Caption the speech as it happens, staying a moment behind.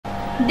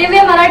దివ్య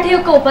మరాఠీ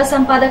యొక్క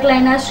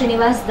ఉపసంపాదకులైన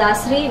శ్రీనివాస్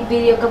దాస్రి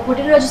వీరి యొక్క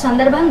పుట్టినరోజు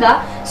సందర్భంగా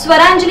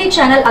స్వరాంజలి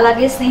ఛానల్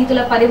అలాగే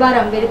స్నేహితుల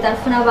పరివారం వీరి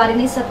తరఫున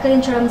వారిని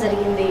సత్కరించడం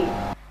జరిగింది.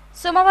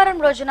 సోమవారం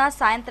రోజున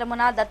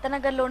సాయంత్రమున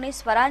దత్తనగర్లోని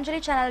స్వరాంజలి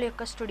ఛానల్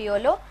యొక్క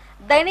స్టూడియోలో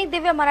దైనిక్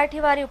దివ్య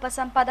మరాఠీ వారి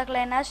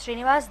ఉపసంపాదకులైన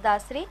శ్రీనివాస్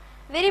దాస్రి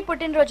వీరి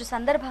పుట్టినరోజు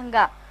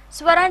సందర్భంగా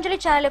స్వరాంజలి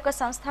ఛానల్ యొక్క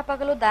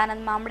సంస్థాపకులు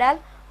దయానంద్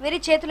మామిడాల్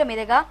వీరి చేతుల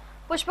మీదుగా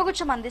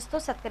పుష్పగుచ్చం అందిస్తూ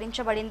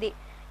సత్కరించబడింది.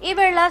 ఈ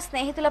వేళ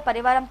స్నేహితుల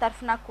పరివారం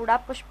తరఫున కూడా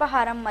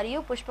పుష్పహారం మరియు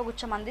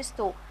పుష్పగుచ్చం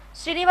అందిస్తూ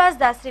శ్రీనివాస్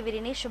దాస్రి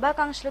వీరిని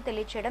శుభాకాంక్షలు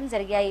తెలియజేయడం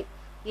జరిగాయి.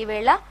 ఈ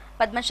వేళ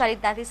పద్మశాలి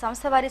జ్ఞాతి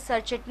సంస్థ వారి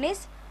సర్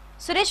చిట్నీస్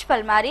సురేష్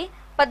పల్మారి,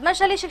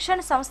 పద్మశాలి శిక్షణ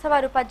సంస్థ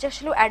వారి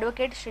ఉపాధ్యక్షులు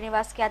అడ్వకేట్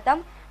శ్రీనివాస్ ఖ్యాతం,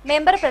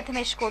 మెంబర్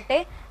ప్రథమేష్ కోటే,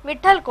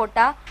 విఠల్ కోట,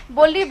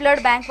 బొల్లి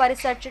బ్లడ్ బ్యాంక్ వారి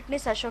సర్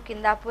చిట్నీస్ అశోక్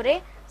ఇందాపురే,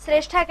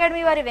 శ్రేష్ఠ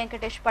అకాడమీ వారి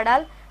వెంకటేష్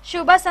పడాల్,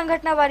 శుభ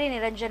సంఘటన వారి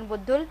నిరంజన్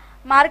బుద్ధుల్,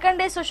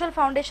 మార్కండే సోషల్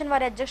ఫౌండేషన్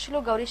వారి అధ్యక్షులు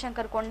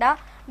గౌరీశంకర్ కొండ,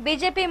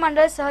 బీజేపీ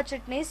మండల్ సహ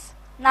చిట్నీస్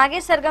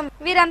నాగేశర్గం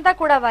వీరంతా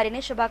కూడా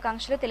వారిని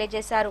శుభాకాంక్షలు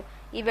తెలియజేశారు.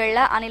 ఈ వేళ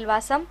అనిల్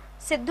వాసం,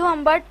 సిద్ధు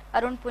అంబట్,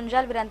 అరుణ్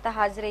పుంజాల్ వీరంతా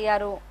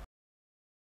హాజరయ్యారు.